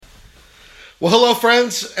Well, hello,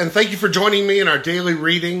 friends, and thank you for joining me in our daily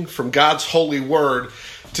reading from God's holy word.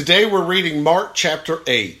 Today we're reading Mark chapter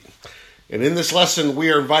 8. And in this lesson,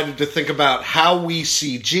 we are invited to think about how we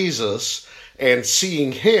see Jesus and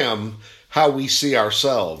seeing him, how we see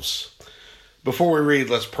ourselves. Before we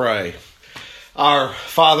read, let's pray. Our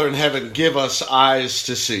Father in heaven, give us eyes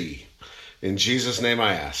to see. In Jesus' name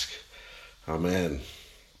I ask. Amen.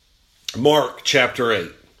 Mark chapter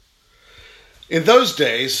 8. In those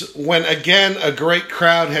days, when again a great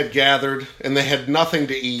crowd had gathered and they had nothing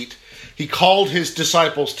to eat, he called his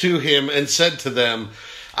disciples to him and said to them,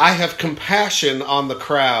 I have compassion on the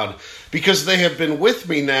crowd, because they have been with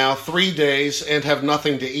me now 3 days and have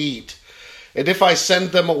nothing to eat. And if I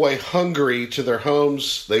send them away hungry to their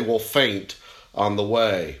homes, they will faint on the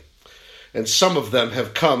way. And some of them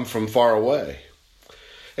have come from far away.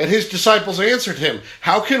 And his disciples answered him,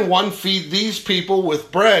 How can one feed these people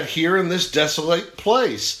with bread here in this desolate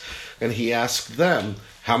place? And he asked them,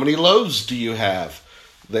 How many loaves do you have?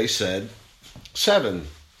 They said, 7.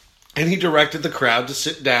 And he directed the crowd to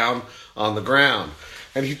sit down on the ground.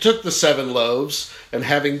 And he took the 7 loaves, and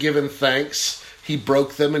having given thanks, he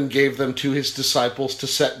broke them and gave them to his disciples to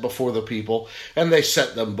set before the people, and they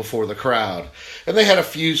set them before the crowd. And they had a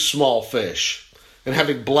few small fish. And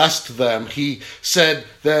having blessed them, he said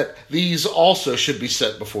that these also should be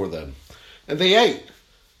set before them. And they ate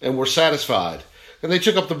and were satisfied. And they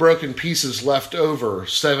took up the broken pieces left over,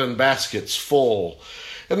 7 baskets full.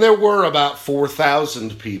 And there were about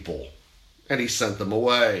 4,000 people. And he sent them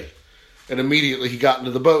away. And immediately he got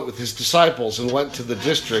into the boat with his disciples and went to the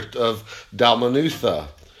district of Dalmanutha.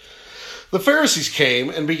 The Pharisees came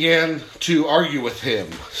and began to argue with him,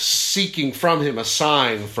 seeking from him a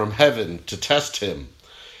sign from heaven to test him.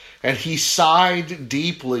 And he sighed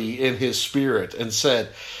deeply in his spirit and said,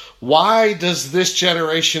 Why does this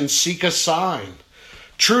generation seek a sign?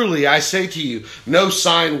 Truly, I say to you, no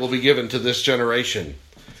sign will be given to this generation.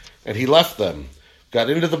 And he left them, got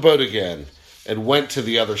into the boat again, and went to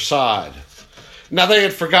the other side. Now they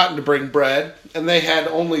had forgotten to bring bread, and they had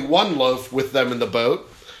only 1 loaf with them in the boat.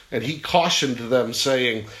 And he cautioned them,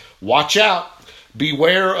 saying, Watch out,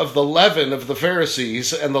 beware of the leaven of the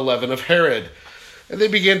Pharisees and the leaven of Herod. And they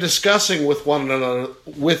began discussing with one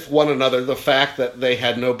another the fact that they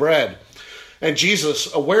had no bread. And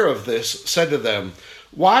Jesus, aware of this, said to them,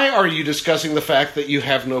 Why are you discussing the fact that you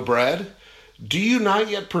have no bread? Do you not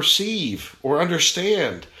yet perceive or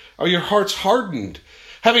understand? Are your hearts hardened?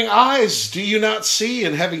 Having eyes, do you not see?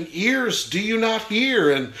 And having ears, do you not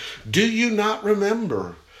hear? And do you not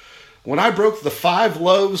remember? When I broke the 5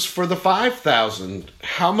 loaves for the 5,000,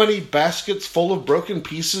 how many baskets full of broken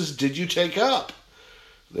pieces did you take up?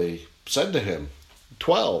 They said to him,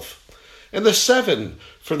 12. And the 7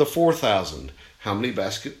 for the 4,000, how many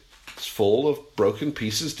baskets full of broken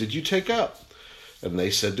pieces did you take up? And they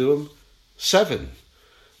said to him, 7.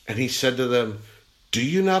 And he said to them, Do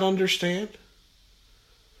you not understand?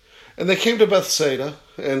 And they came to Bethsaida,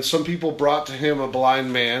 and some people brought to him a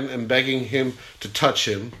blind man, and begging him to touch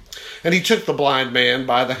him. And he took the blind man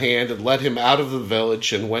by the hand and led him out of the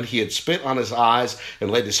village. And when he had spit on his eyes and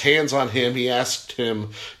laid his hands on him, he asked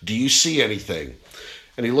him, Do you see anything?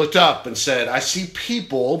 And he looked up and said, I see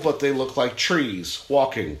people, but they look like trees,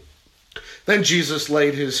 walking. Then Jesus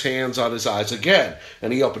laid his hands on his eyes again,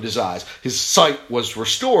 and he opened his eyes. His sight was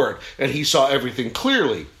restored, and he saw everything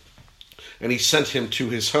clearly. And he sent him to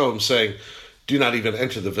his home, saying, Do not even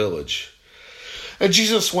enter the village. And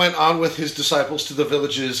Jesus went on with his disciples to the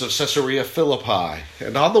villages of Caesarea Philippi.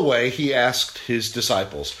 And on the way he asked his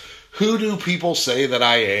disciples, Who do people say that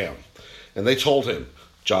I am? And they told him,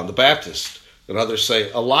 John the Baptist. And others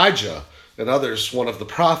say, Elijah. And others, one of the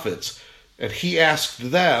prophets. And he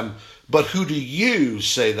asked them, But who do you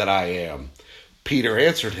say that I am? Peter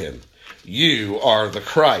answered him, You are the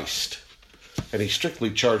Christ. And he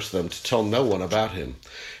strictly charged them to tell no one about him.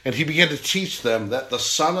 And he began to teach them that the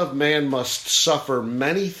Son of Man must suffer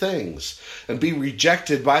many things, and be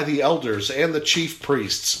rejected by the elders and the chief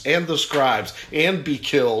priests and the scribes, and be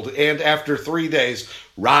killed, and after 3 days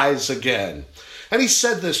rise again. And he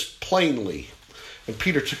said this plainly. And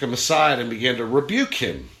Peter took him aside and began to rebuke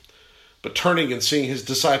him. But turning and seeing his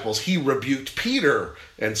disciples, he rebuked Peter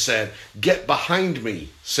and said, Get behind me,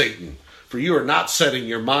 Satan. For you are not setting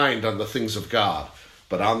your mind on the things of God,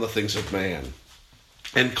 but on the things of man.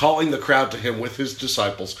 And calling the crowd to him with his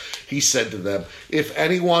disciples, he said to them, If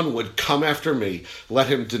anyone would come after me, let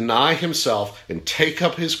him deny himself and take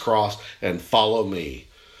up his cross and follow me.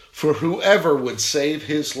 For whoever would save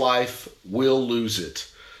his life will lose it.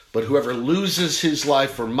 But whoever loses his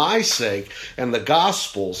life for my sake and the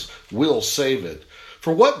gospel's will save it.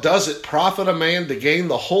 For what does it profit a man to gain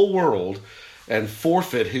the whole world and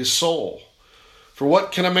forfeit his soul. For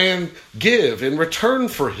what can a man give in return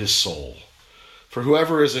for his soul? For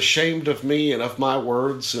whoever is ashamed of me and of my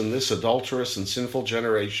words in this adulterous and sinful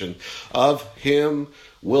generation, of him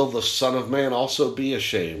will the Son of Man also be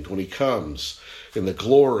ashamed when he comes in the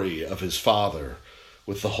glory of his Father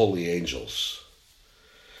with the holy angels.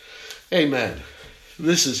 Amen.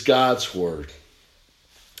 This is God's word.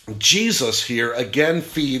 Jesus here again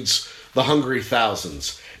feeds the hungry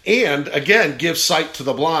thousands and again gives sight to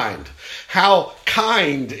the blind. How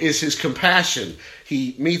kind is his compassion.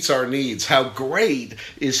 He meets our needs. How great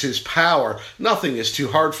is his power. Nothing is too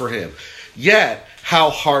hard for him. Yet, how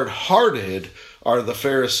hard-hearted are the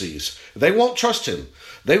Pharisees. They won't trust him.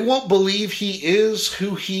 They won't believe he is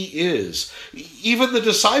who he is. Even the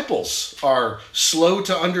disciples are slow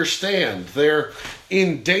to understand. They're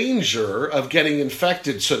in danger of getting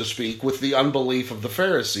infected, so to speak, with the unbelief of the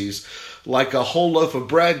Pharisees, like a whole loaf of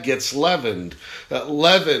bread gets leavened.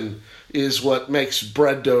 Leaven is what makes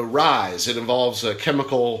bread dough rise. It involves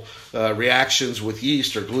chemical reactions with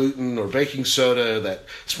yeast or gluten or baking soda that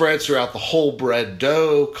spreads throughout the whole bread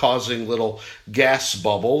dough, causing little gas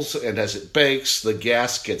bubbles. And as it bakes, the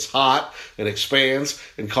gas gets hot and expands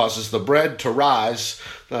and causes the bread to rise,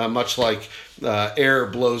 much like air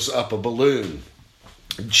blows up a balloon.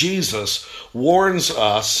 Jesus warns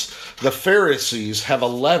us the Pharisees have a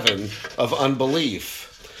leaven of unbelief.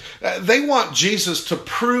 They want Jesus to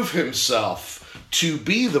prove himself to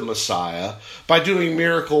be the Messiah by doing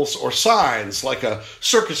miracles or signs, like a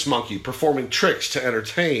circus monkey performing tricks to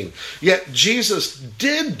entertain. Yet Jesus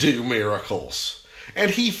did do miracles,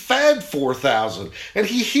 and he fed 4,000, and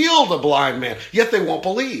he healed a blind man, yet they won't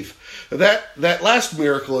believe. That last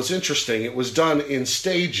miracle is interesting. It was done in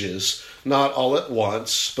stages, not all at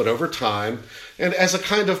once, but over time, and as a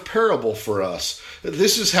kind of parable for us.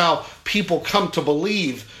 This is how people come to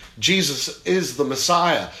believe Jesus is the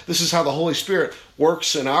Messiah. This is how the Holy Spirit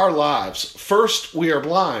works in our lives. First, we are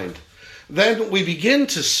blind. Then we begin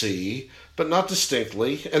to see, but not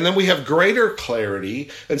distinctly. And then we have greater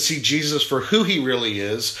clarity and see Jesus for who he really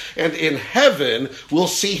is. And in heaven, we'll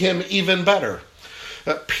see him even better.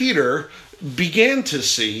 Peter began to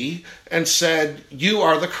see and said, "You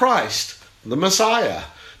are the Christ, the Messiah."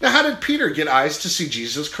 Now, how did Peter get eyes to see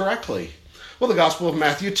Jesus correctly? Well, the Gospel of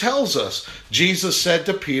Matthew tells us. Jesus said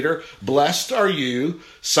to Peter, "Blessed are you,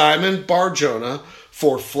 Simon Bar-Jonah,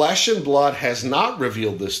 for flesh and blood has not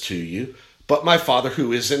revealed this to you, but my Father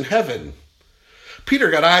who is in heaven."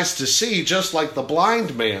 Peter got eyes to see just like the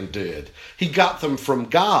blind man did. He got them from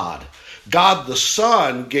God. God the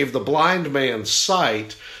Son gave the blind man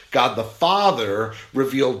sight. God the Father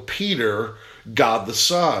revealed Peter, God the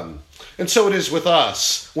Son. And so it is with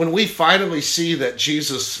us. When we finally see that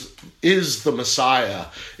Jesus is the Messiah,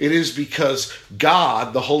 it is because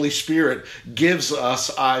God, the Holy Spirit, gives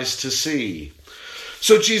us eyes to see.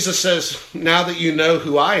 So Jesus says, now that you know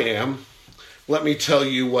who I am, let me tell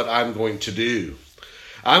you what I'm going to do.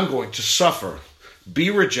 I'm going to suffer,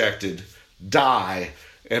 be rejected, die,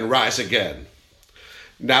 and rise again.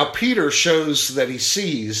 Now Peter shows that he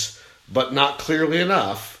sees, but not clearly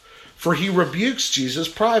enough, for he rebukes Jesus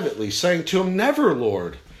privately, saying to him, "Never,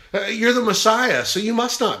 Lord. You're the Messiah, so you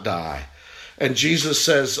must not die." And Jesus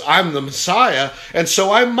says, "I'm the Messiah, and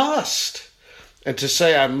so I must." And to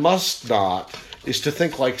say I must not is to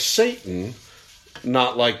think like Satan,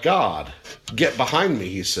 not like God. "Get behind me,"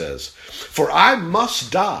 he says, "for I must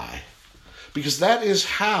die, because that is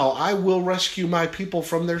how I will rescue my people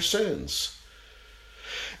from their sins."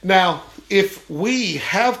 Now, if we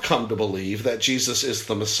have come to believe that Jesus is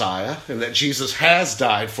the Messiah and that Jesus has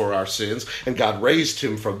died for our sins and God raised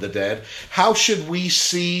him from the dead, how should we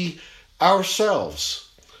see ourselves?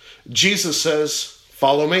 Jesus says,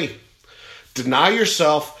 "Follow me. Deny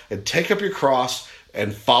yourself and take up your cross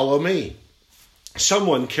and follow me."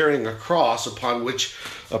 Someone carrying a cross upon which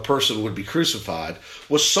a person would be crucified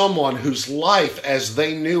was someone whose life as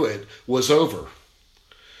they knew it was over.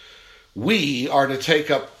 We are to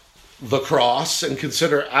take up the cross and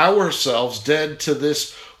consider ourselves dead to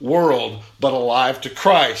this world, but alive to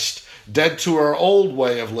Christ, dead to our old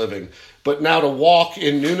way of living, but now to walk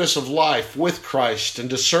in newness of life with Christ and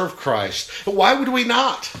to serve Christ. Why would we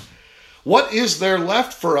not? What is there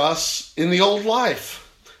left for us in the old life?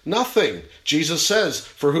 Nothing. Jesus says,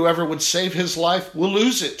 "For whoever would save his life will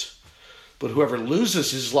lose it. But whoever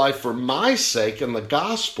loses his life for my sake and the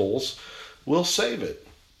gospel's will save it."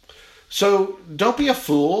 So don't be a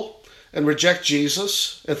fool and reject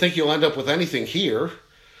Jesus and think you'll end up with anything here.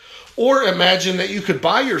 Or imagine that you could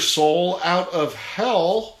buy your soul out of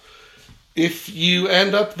hell if you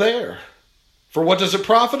end up there. "For what does it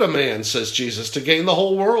profit a man," says Jesus, "to gain the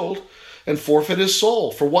whole world and forfeit his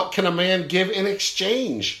soul. For what can a man give in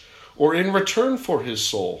exchange or in return for his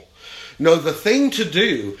soul? No, the thing to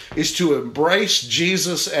do is to embrace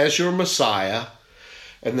Jesus as your Messiah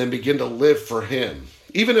and then begin to live for him,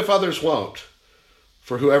 even if others won't.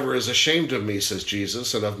 For whoever is ashamed of me, says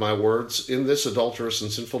Jesus, and of my words in this adulterous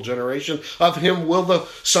and sinful generation, of him will the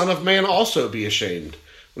Son of Man also be ashamed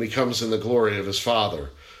when he comes in the glory of his Father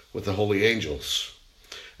with the holy angels.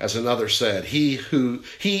 As another said, he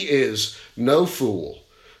is no fool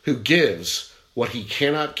who gives what he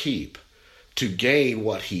cannot keep to gain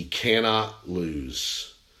what he cannot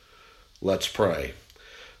lose. Let's pray.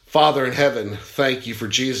 Father in heaven, thank you for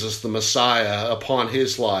Jesus the Messiah, upon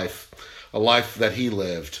his life, a life that he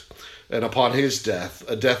lived, and upon his death,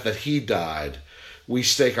 a death that he died. We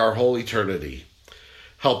stake our whole eternity.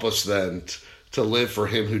 Help us then to live for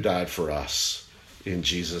him who died for us. In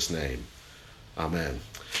Jesus' name, amen.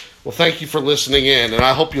 Well, thank you for listening in, and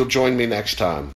I hope you'll join me next time.